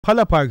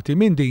bħala parti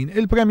minn din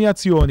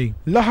il-premjazzjoni.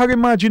 L-aħħar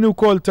immaġini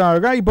wkoll ta'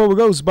 Rainbow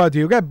Rosebud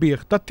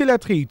rebbieħ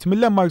tat-tielet ħid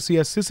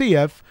mill-MRC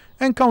SECF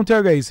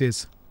Encounter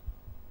Races.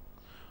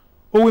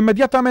 U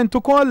immedjatament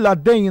ukoll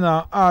għaddejna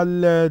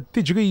għal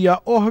tiġrija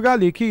oħra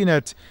li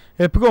kienet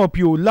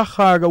propju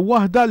l-aħħar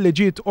waħda li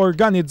ġiet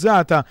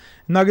organizzata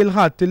nhar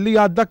il-ħadd li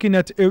għadda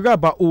kienet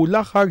ir-raba' u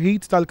l-aħħar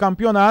ħid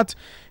tal-kampjonat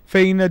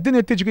fejn din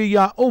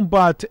it-tiġrija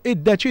mbagħad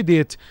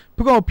iddeċidiet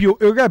propju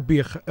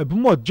ir-rebbieħ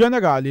b'mod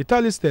ġenerali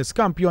tal-istess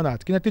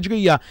kampjonat. Kienet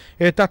tiġrija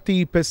ta'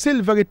 tip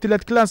silver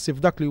it-tielet klassi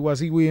f'dak li huwa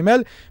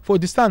żwiemel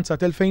fuq distanza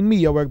ta'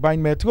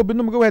 2140 metru.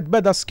 Bin-numru 1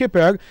 beda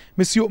skipper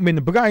misjuq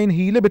minn Brian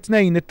Healy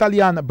bit-tnejn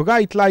Italjan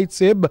Bright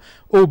Lightsib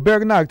u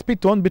Bernard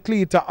Piton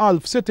bit-tlieta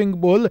Alf Sitting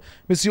Bull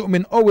misjuq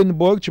minn Owen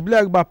Borch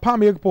bl-4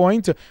 Pamir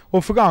Point u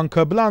Frank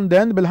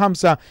Blanden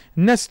bil-5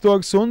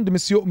 Nestor Sund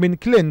misjuq minn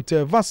Clint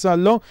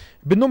Vassallo.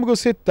 Bin-numru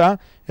 6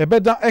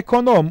 beda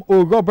Ekonom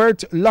u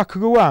Robert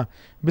Lacroix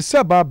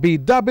bis-7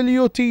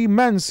 BWT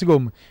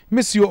Mansrum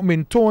misjuq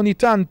minn Tony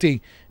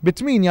Tanti,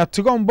 bit-8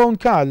 Trombone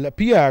Kall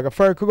Pierre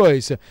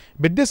Fercrois,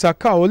 bid-9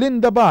 Caroline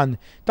Daban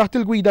taħt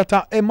il-gwida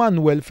ta'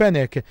 Emmanuel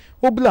Fencech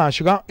u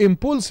bl-10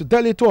 Impulse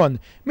Deliton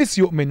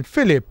misjuq minn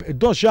Philip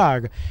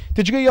Dojar.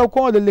 Tiġrija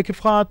wkoll li kif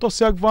ħadd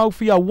osservaw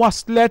fiha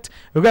waslet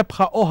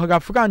rebħa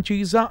oħra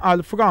Franċiża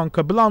għal Frank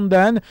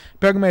Blanden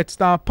permezz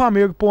ta'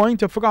 Pamir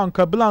Point.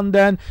 Frank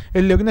Blanden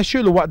illi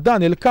rnexxielu waqt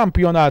dan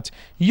il-kampjonat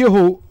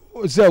jieħu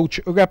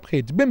żewġ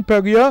rebħiet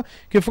b'imperja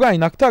kif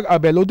rajna aktar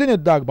qabel u din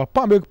id-darba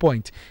Pamir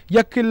Point.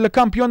 Jekk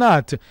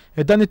il-kampjonat,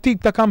 dan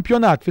it-tip ta'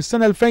 kampjonat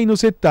fis-sena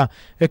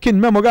 2006 kien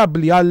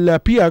memorabbli għal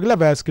Pierre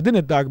Levesque, din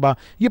id-darba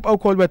jibqa'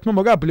 wkoll wet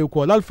memorabbli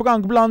wkoll għal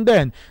Frank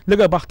Blanden li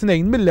rebaħ 2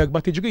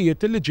 mill-4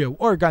 tiġrijiet li ġew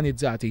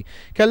organizzati.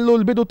 Kellu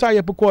l-bidu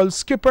tajjeb ukoll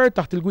skipper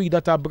taħt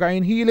il-gwida ta'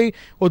 Brian Healy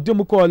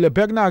quddiem ukoll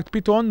Bernard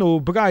Piton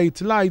u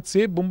Bright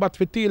Lightsib u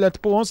mbagħad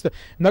fit-tielet post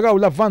naraw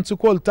l-avvanz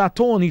ukoll ta'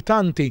 Tony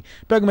Tanti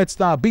permezz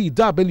ta'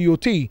 BWT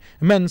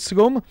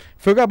Mansrum.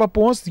 Fir-raba'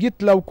 post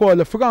jitla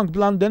wkoll Frank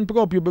Blanden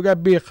propju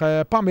b'rebbieħ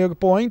Pamir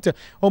Point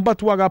u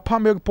mbagħad wara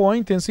Pamir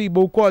Point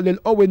insibu wkoll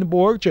il-Owen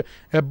Borch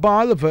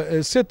Balv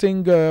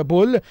Sitting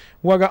Bull.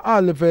 Wara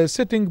Alv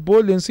Sitting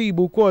Bull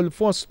insibu wkoll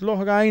fost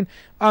l-oħrajn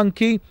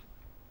anki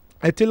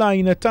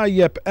tilajn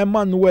tajjeb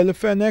Emmanuel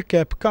Fencech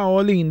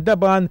b'Caroline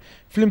Daban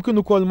flimkien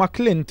ukoll ma'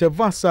 Clint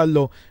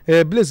Vassallo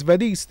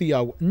bl-Iżvediż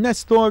tiegħu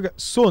Nestor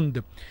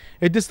Sund.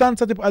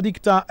 Id-distanza tibqa' dik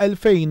ta'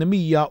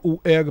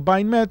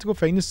 2140 metru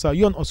fejn issa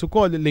jonqos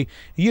ukoll li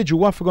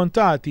jiġu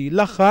affrontati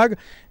l-aħħar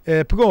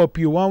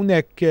propju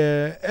hawnhekk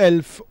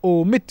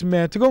 1100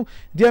 metru.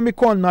 Dejjem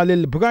ikollna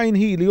lil Brian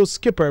Healy u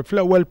skipper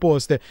fl-ewwel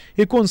post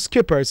ikun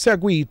skipper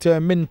segwit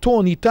minn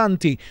Tony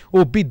Tanti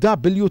u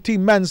BWT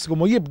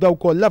Mansrum u jibda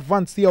wkoll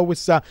l-avvanz tiegħu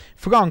issa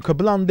Frank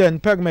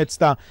Blanden permezz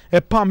ta'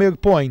 Pamir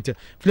Point.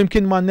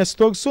 Flimkien ma'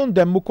 Nestor Sund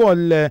hemm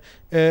ukoll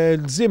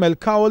l-żiemel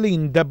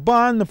Caroline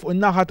Daban fuq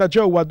in-naħa ta'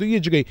 ġewwa du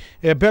jiġri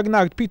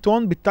Bernard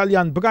Piton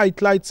bit-Taljan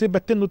Bright Lightsib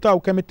qed tinnutaw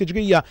kemm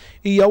it-tiġrija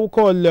hija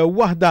wkoll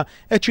waħda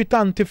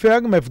eċitanti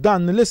ferm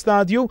f'dan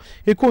l-istadju.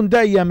 Ikun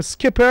dejjem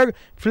skipper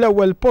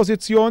fl-ewwel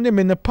pożizzjoni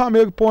minn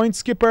Pamir Point,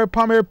 skipper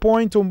Pamir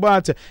Point u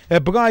mbagħad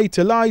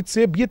Bright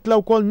Lightsib jitla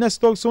wkoll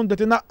Nestor Sund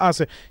qed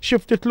inaqqas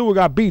xi ftit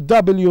lura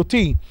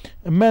BWT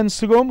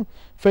Mansrum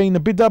fejn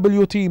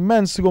BWT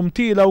Mansrum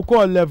tila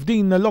wkoll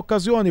f'din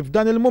l-okkażjoni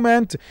f'dan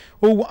il-mument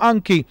u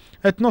anki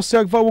qed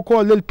nosservaw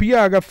ukoll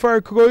il-Pierre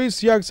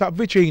Fercrois jarsaq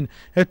viċin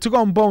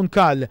Trombone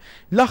Kall.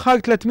 L-aħħar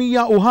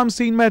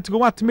 350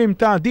 metru għat-tmiem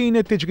ta' din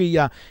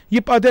it-tiġrija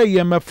jibqa'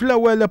 dejjem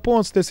fl-ewwel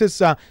post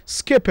sissa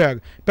skipper,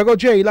 però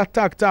ġej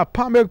l-attak ta'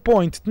 Pamir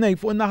Point tnej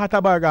fuq in-naħa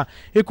ta' barra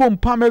ikun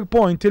Pamir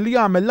Point li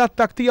jagħmel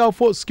l-attak tiegħu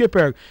fuq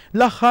skipper.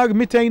 L-aħħar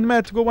 200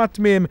 metru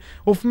għat-tmiem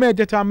u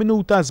f'medja ta'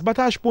 minuta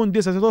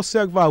 17.9 se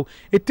tosservaw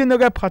it-tieni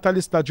rebħa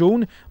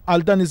tal-istaġun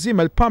għal dan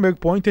iż-żiemel Pamir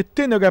Point,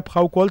 it-tieni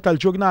rebħa wkoll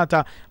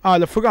tal-ġurnata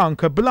għal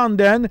Frank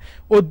Blanden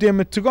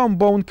quddiem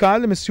Trombone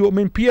Kall misjuq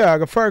minn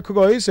Pierre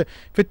Fercrois.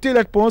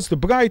 Fit-tielet post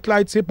Bright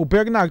Lightsib u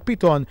Bernard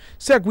Piton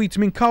segwit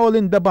minn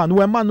Caroline Daban u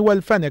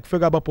Emmanuel Fencech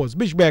fir-raba' post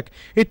biex bekk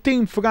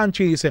it-tim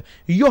Franċiż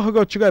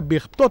joħroġ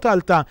rebbieħ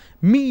b'total ta'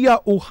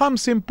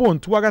 150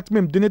 punt wara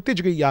tmiem din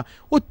it-tiġrija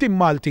u t-tim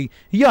Malti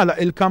jagħlaq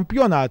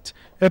il-kampjonat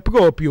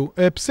propju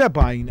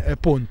b'70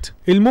 punt.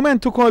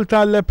 Il-mument ukoll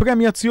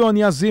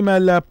tal-premjazzjoni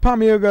għaż-żiemel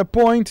Pamir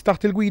Point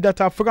taħt il-gwida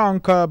ta'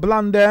 Frank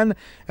Blanden,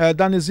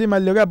 dan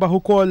iż-żiemel li rebaħ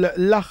ukoll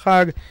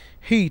l-aħħar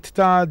ħid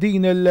ta'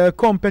 din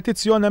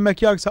il-kompetizzjoni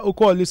hemmhekk jarsaq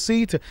ukoll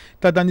is-sit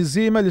ta' dan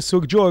iż-żiemel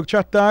is-Sur George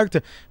Attard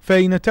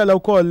fejn tela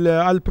wkoll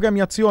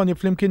għall-premjazzjoni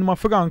flimkien ma'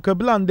 Frank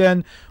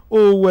Blanden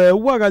u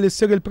wara li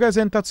ssir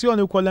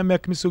il-preżentazzjoni wkoll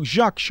hemmhekk Mr.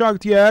 Jacques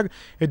Chartier,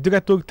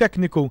 id-direttur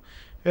tekniku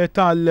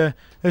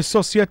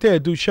tal-Société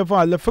du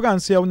Cheval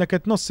Franzi hawnhekk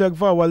qed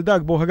nosservaw għal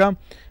darba oħra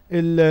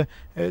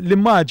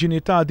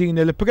l-immaġini ta' din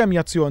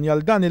il-premjazzjoni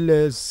għal dan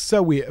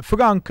il-sewwieq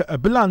Frank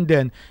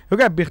Blanden,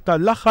 rebbieħ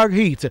tal-aħħar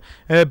heat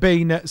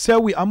bejn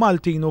sewwieqa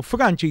Maltin u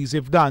Franċiżi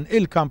f'dan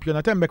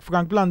il-kampjonat. Hemmhekk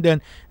Frank Blanden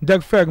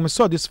der ferm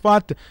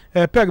sodisfatt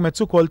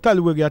permezz ukoll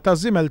tal-wirja ta'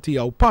 żimel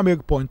tiegħu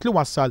Pamir Point li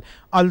wassal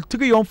għal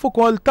trionf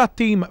ukoll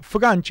tat-tim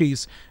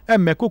Franċiż.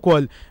 Hemmhekk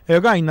ukoll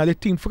rajna li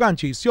t-tim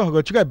Franċiż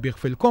joħroġ rebbieħ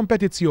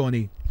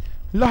fil-kompetizzjoni.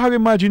 L-aħħar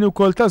immaġini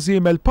wkoll ta'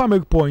 żiemel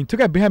Pamir Point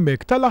rebbieħ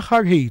hemmhekk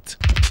tal-aħħar heat.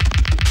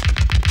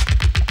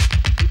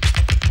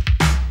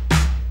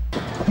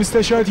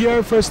 Mr.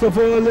 Chartier, first of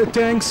all,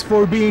 thanks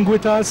for being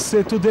with us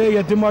today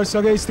at the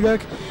Marsa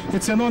racetrack.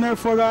 It's an honor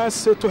for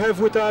us to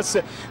have with us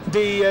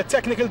the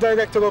technical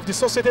director of the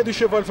Société du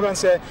Cheval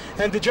Français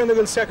and the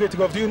general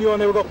secretary of the Union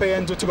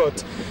Européenne du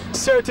Trot.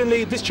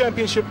 Certainly, this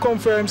championship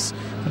confirms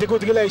the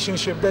good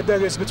relationship that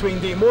there is between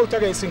the Malta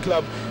Racing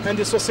Club and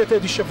the Société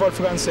du Cheval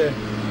Français.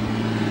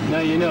 Now,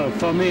 you know,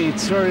 for me,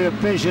 it's really a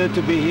pleasure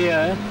to be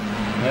here.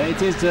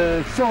 It is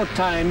the fourth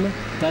time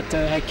that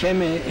I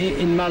came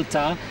in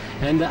Malta,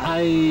 and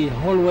I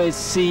always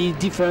see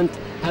different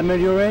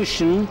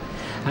amelioration.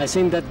 I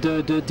think that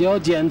the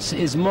audience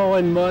is more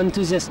and more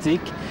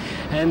enthusiastic,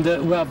 and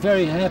we are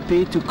very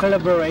happy to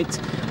collaborate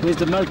with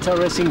the Malta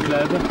Racing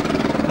Club.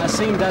 I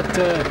think that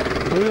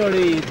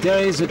really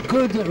there is a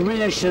good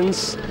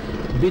relations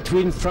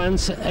between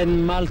France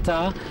and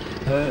Malta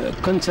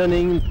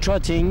concerning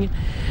trotting,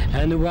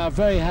 and we are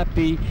very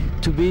happy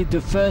to be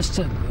the first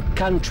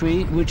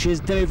country which is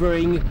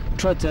delivering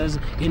trotters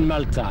in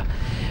Malta.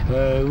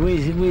 We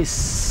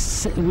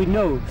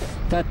know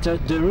that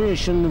the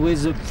relation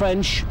with the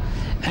French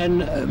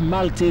and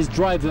Maltese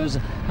drivers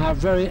are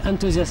very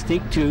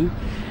enthusiastic too,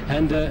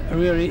 and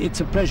really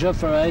it's a pleasure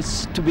for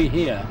us to be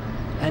here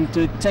and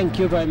to thank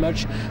you very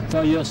much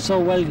for your so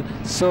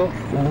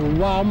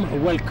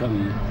warm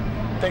welcome.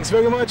 Thanks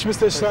very much,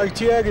 Mr.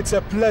 Chartier. It's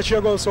a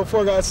pleasure also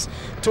for us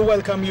to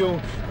welcome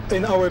you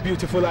in our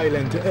beautiful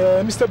island.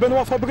 Mr.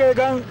 Benoit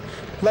Fabrega,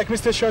 like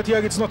Mr.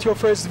 Chartier, it's not your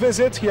first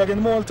visit here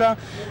in Malta.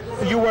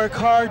 You work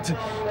hard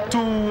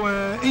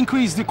to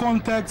increase the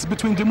contacts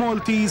between the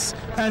Maltese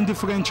and the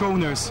French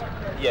owners.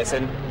 Yes,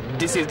 and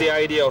this is the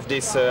idea of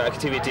this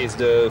activities,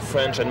 the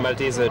French and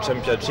Maltese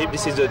Championship.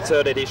 This is the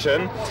third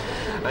edition,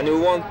 and we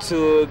want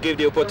to give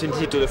the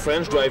opportunity to the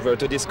French driver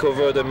to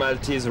discover the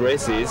Maltese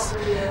races,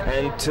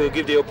 and to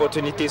give the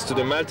opportunities to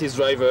the Maltese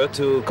driver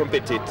to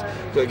compete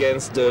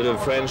against the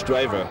French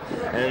driver.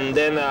 And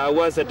then I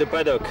was at the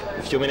paddock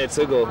a few minutes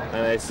ago,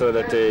 and I saw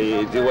that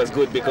it was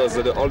good because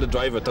all the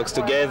driver talks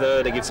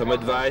together, they give some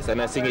advice,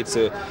 and I think it's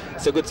a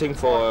good thing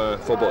for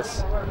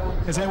both.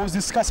 As I was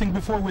discussing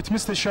before with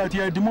Mr.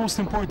 Chartier, the most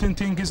important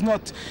thing is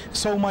not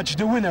so much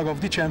the winner of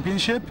the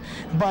championship,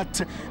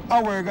 but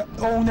our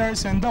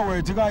owners and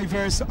our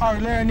drivers are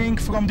learning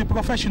from the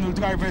professional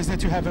drivers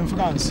that you have in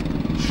France.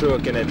 Sure,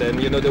 Kenneth, and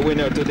you know the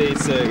winner today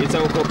is it's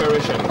our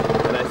cooperation,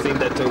 and I think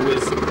that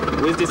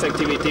with this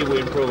activity we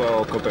improve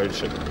our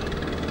cooperation.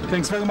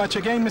 Thanks very much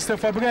again, Mr.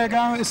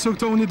 Fabrega. Sir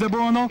Tony De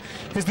Bono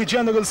is the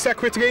General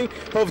Secretary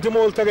of the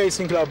Malta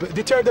Racing Club.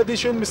 The third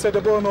edition, Mr.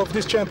 De Bono, of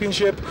this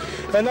championship,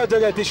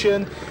 another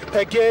edition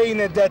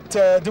again that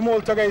the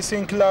Malta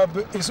Racing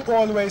Club is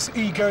always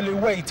eagerly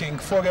waiting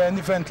for an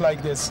event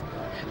like this.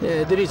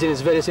 The reason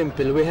is very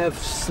simple. We have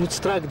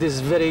struck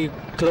this very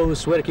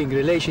close working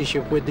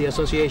relationship with the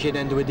association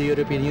and with the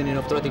European Union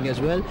of Trotting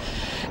as well.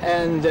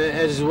 And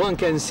as one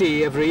can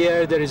see, every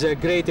year there is a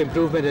great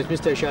improvement, as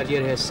Mr.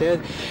 Chartier has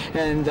said.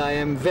 And I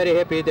am very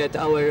happy that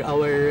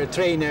our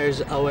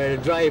trainers, our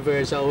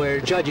drivers, our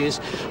judges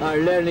are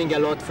learning a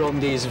lot from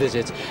these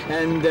visits.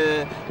 And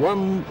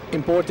one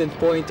important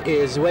point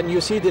is when you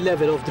see the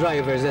level of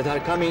drivers that are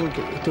coming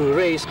to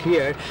race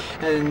here,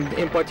 and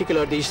in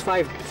particular these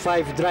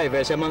five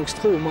drivers, amongst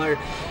whom are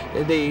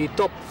the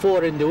top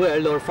 4 in the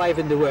world or 5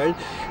 in the world,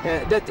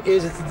 that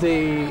is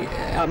the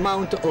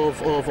amount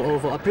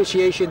of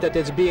appreciation that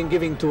is being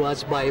given to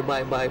us by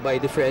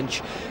the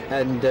French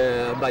and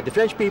by the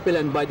French people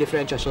and by the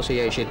French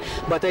Association.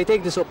 But I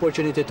take this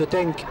opportunity to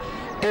thank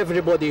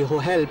everybody who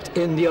helped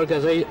in the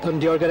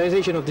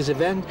organization of this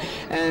event,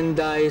 and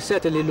I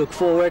certainly look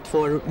forward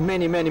for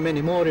many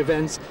more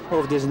events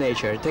of this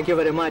nature. Thank you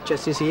very much,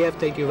 SECF,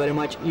 thank you very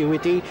much,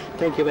 UET,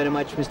 thank you very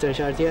much, Mr.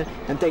 Chartier,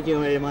 and thank you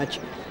very much,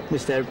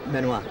 Mr.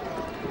 Benoit.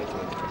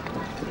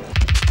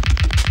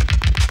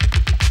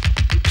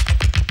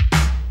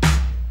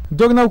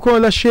 Dorna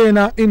wkoll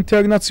xena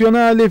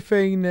internazzjonali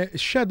fejn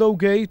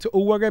Shadowgate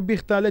huwa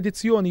rebbieħ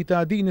tal-edizzjoni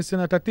ta' din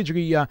is-sena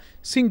tat-tiġrija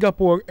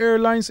Singapore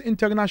Airlines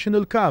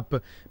International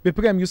Cup bi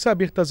premju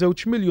sabiħ ta'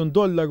 $2 miljun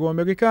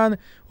Amerikan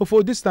u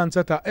fuq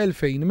distanza ta'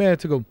 2000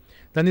 metru.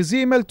 Dan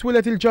iż-żiemel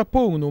twilet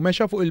il-Ġappun u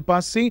mexa fuq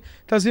il-passi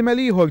ta' żiemel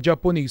ieħor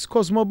Ġappuniż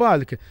Cosmo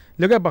Balk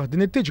li rebaħ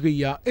din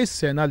it-tiġrija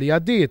is-sena li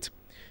għaddiet.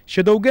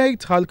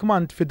 Shadowgate ħal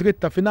kmand fi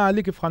dritta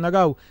finali kif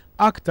ħanaraw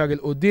aktar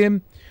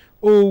il-qudiem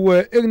u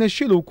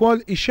irnexxielu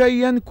wkoll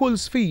ixejjen kull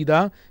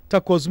sfida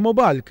ta'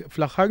 Cosmobalk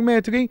fl-aħħar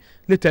metri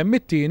li temm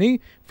it-tieni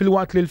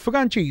filwaqt li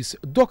l-Franċiż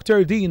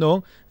Dr.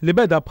 Dino li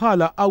beda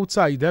bħala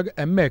outsider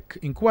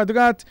hemmhekk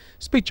inkwadrat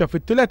spiċċa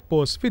fit-tielet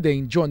post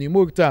fidejn Johnny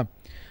Murta.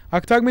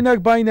 Aktar minn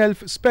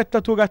 40,000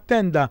 spettatur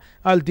attenda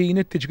għal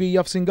din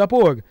it-tiġrija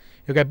f'Singapur.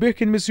 Ir-rebbieħ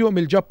kien misjuq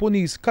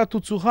mill-Ġappuniż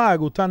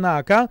Katsuharu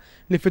Tanaka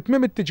li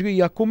fit-tmiem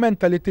it-tiġrija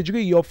kummenta li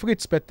t-tiġrija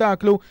offrit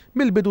spettaklu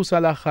mill-bidu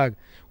sal-aħħar.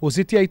 U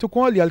żied jgħid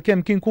ukoll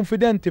għalkemm kien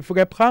konfidenti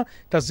f'rebħa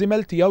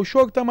taż-żimel tiegħu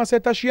xorta ma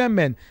setax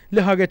jemmen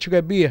li ħareġ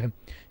rebbieħ.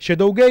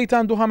 Shadowgate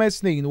għandu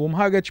 5 snin u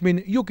mħarreġ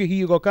minn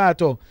Yukihiro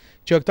Kato.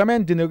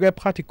 Ċertament din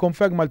ir-rebħa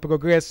tikkonferma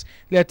l-progress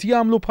li qed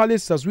jagħmlu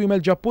bħalissa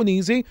żwiemel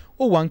Ġappuniżi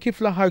u anki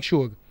fl-aħħar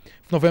xhur.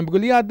 F'Novembru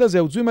li għadda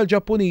żewġ żwiemel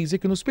Ġappuniżi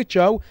kienu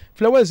spiċċaw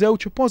fl-ewwel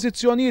żewġ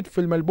pożizzjonijiet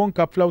fil-Melbourne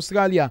Cup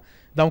fl-Awstralja.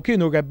 Dawn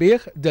kienu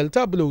rebbieħ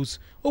Delta Blues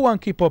u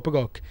anki Pop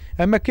Rock.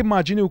 Hemmhekk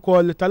immaġini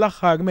wkoll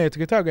tal-aħħar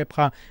metri ta'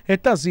 rebħa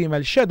qed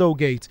tażiemel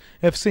Shadowgate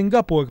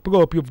f'Singapur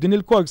propju f'din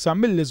il-korsa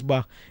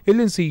mill-isbaħ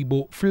illi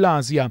nsibu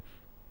fl-Asja.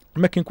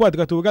 Hemmhekk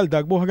inkwadratura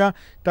l-darb'oħra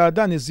ta'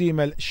 dan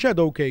iż-żiemel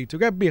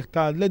Shadowgate rebbieħ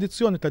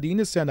tal-edizzjoni ta'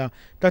 din is-sena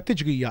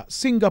tat-tiġrija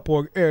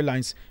Singapore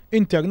Airlines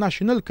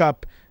International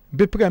Cup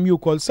bi premju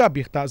wkoll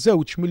sabiħ ta'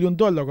 $2 miljun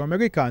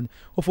Amerikan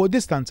u fuq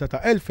distanza ta'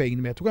 2000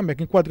 metru.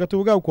 Hemmhekk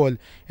inkwadratura wkoll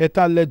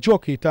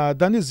tal-ġoki ta'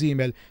 dan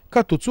iż-żiemel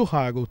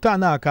Katsuharu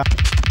Tanaka.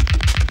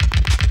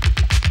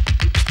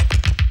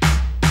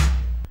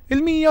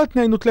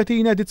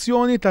 Il-132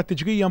 edizzjoni ta'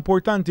 tiġrija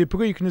importanti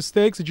Preakness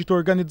Stakes ġiet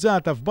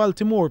organizzata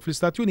f'Baltimore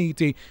fl-Istati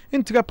Uniti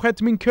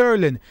intrebħet minn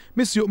Curlin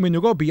misjuq minn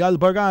Robbie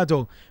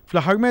Alvarado.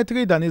 Fl-aħħar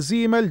metri dan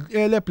iż-żiemel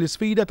għeleb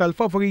l-isfida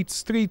tal-favorit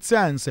Street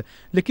Sense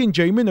li kien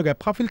ġej minn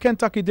rebħa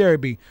fil-Kentucky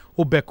Derby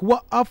u bekk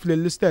waqqaf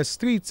lill-istess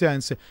Street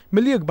Sense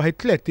milli jirbaħ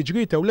it-tliet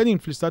tiġrijiet ewlenin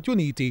fl-Istati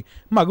Uniti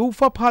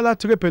magħrufa bħala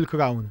Triple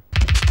Crown.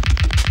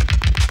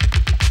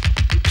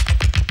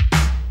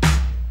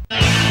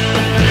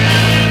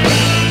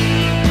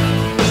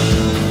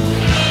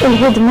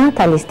 Il-ħidma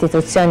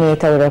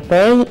tal-istituzzjonijiet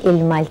Ewropej,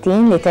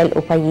 il-Maltin li telqu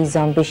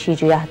pajjiżhom biex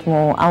jiġu jaħdmu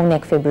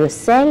hawnhekk fi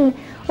Brussell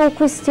u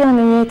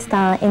kwistjonijiet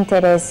ta'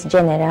 interess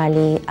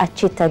ġenerali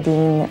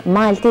għaċ-ċittadin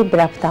Malti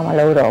brabta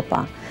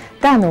mal-Ewropa.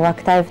 Dan huwa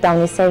aktar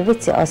f'dawn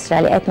is-servizzi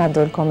osra li qed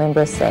ngħaddulkom minn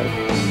Brussell.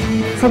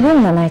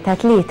 Sebulna nhar ta'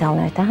 Tlieta u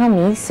nhar ta'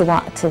 Ħamis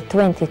waqt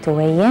 22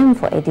 AM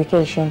fuq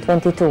Education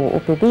 22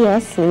 u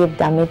PBS li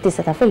jibda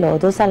mid-9 ta'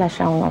 filgħodu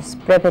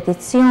sal-10:30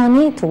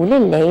 b'repetizzjoni tul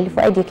il-lejl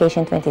fuq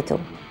Education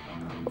 22.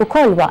 U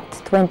koll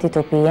waqt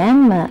 22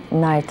 PM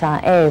nhar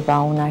ta' Erba'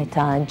 u nhar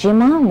ta'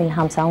 Ġimgħa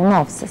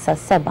mill-5:30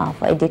 sas-7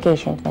 fuq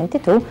Education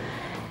 22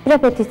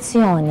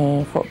 b'repetizzjoni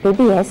fuq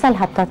PBS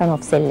għal ħabta ta'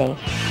 nofs il-lejl.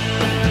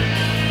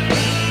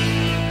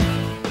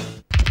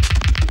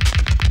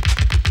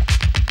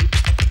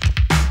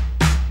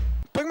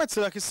 Permezz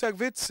dak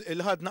is-servizz il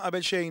ħadna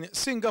qabel xejn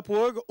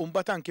Singapore u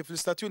mbagħad anki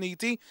fl-Istati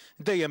Uniti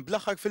dejjem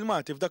bl-aħħar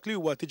filmati f'dak li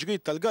huwa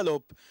tiġrijiet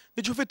tal-galopp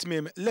niġu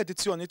fit-tmiem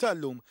l-edizzjoni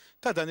tal-lum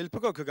ta' dan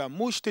il-programm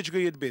mhux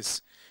tiġrijiet biss.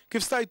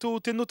 Kif stajtu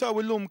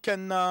tinnutaw illum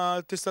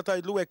kellna tista'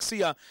 tgħidlu hekk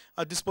sija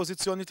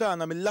għad-dispożizzjoni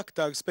tagħna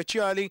mill-aktar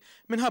speċjali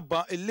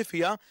minħabba illi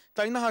fiha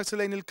tajna ħarsu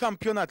lejn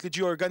il-kampjonat li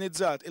ġie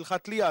organizzat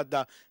il-ħadd li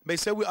għadda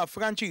bejn sewwieqa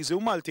Franċiżi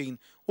u Maltin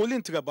u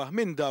l-intrebaħ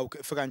minn dawk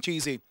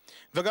Franċiżi.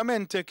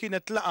 Verament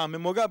kienet laqgħa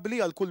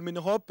memorabbli għal kull min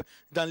iħobb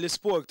dan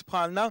l-isport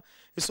bħalna.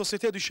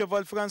 Is-Société du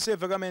Cheval Français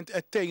verament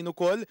qed tgħin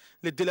ukoll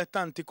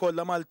lid-dilettanti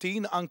kollha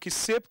Maltin anki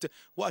s-sibt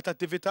waqt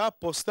attività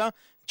apposta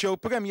ġew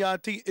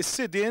premjati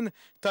s-sidien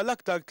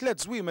tal-aktar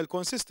 3 żwiemel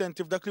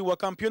konsistenti f'dak li huwa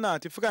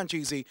kampjonati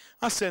Franċiżi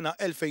għas-sena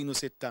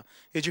 2006.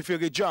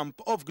 Jiġifieri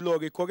Jump of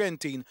Glory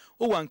Corentin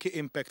u anki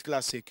Impact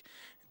Classic.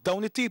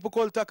 Dawn it-tip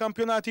ukoll ta'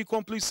 kampjonati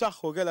jkomplu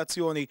jsaħħu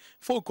relazzjoni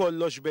fuq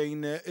kollox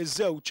bejn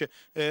iż-żewġ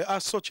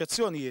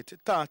assoċjazzjonijiet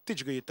ta'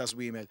 tiġrijiet ta'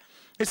 żwiemel.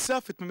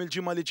 Issa fit-tmiem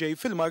il-ġimgħa li ġej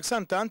fil-Mark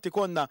Santant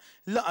ikonna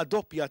laqgħa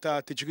doppja ta'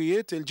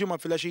 tiġrijiet il-ġimgħa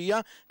filgħaxija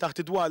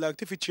taħt idwal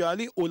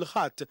artifiċjali u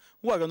l-ħadd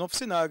wara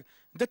nofsinhar.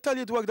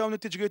 Dettalji dwar dawn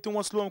it-tiġrijiet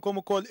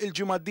inwaslhomkom ukoll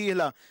il-ġimgħa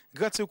d-dieħla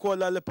grazzi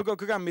wkoll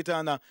għall-programmi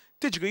tagħna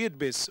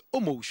Tiġrijiet biss u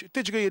mhux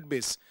tiġrijiet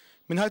biss.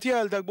 Minħatija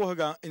għal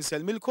darb'oħra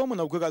insellmilkom u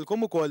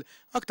nawguralkom ukoll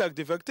aktar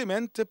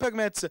divertiment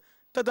permezz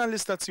ta' dan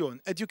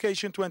l-istazzjon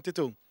Education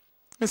 22.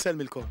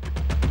 Insellmilkom.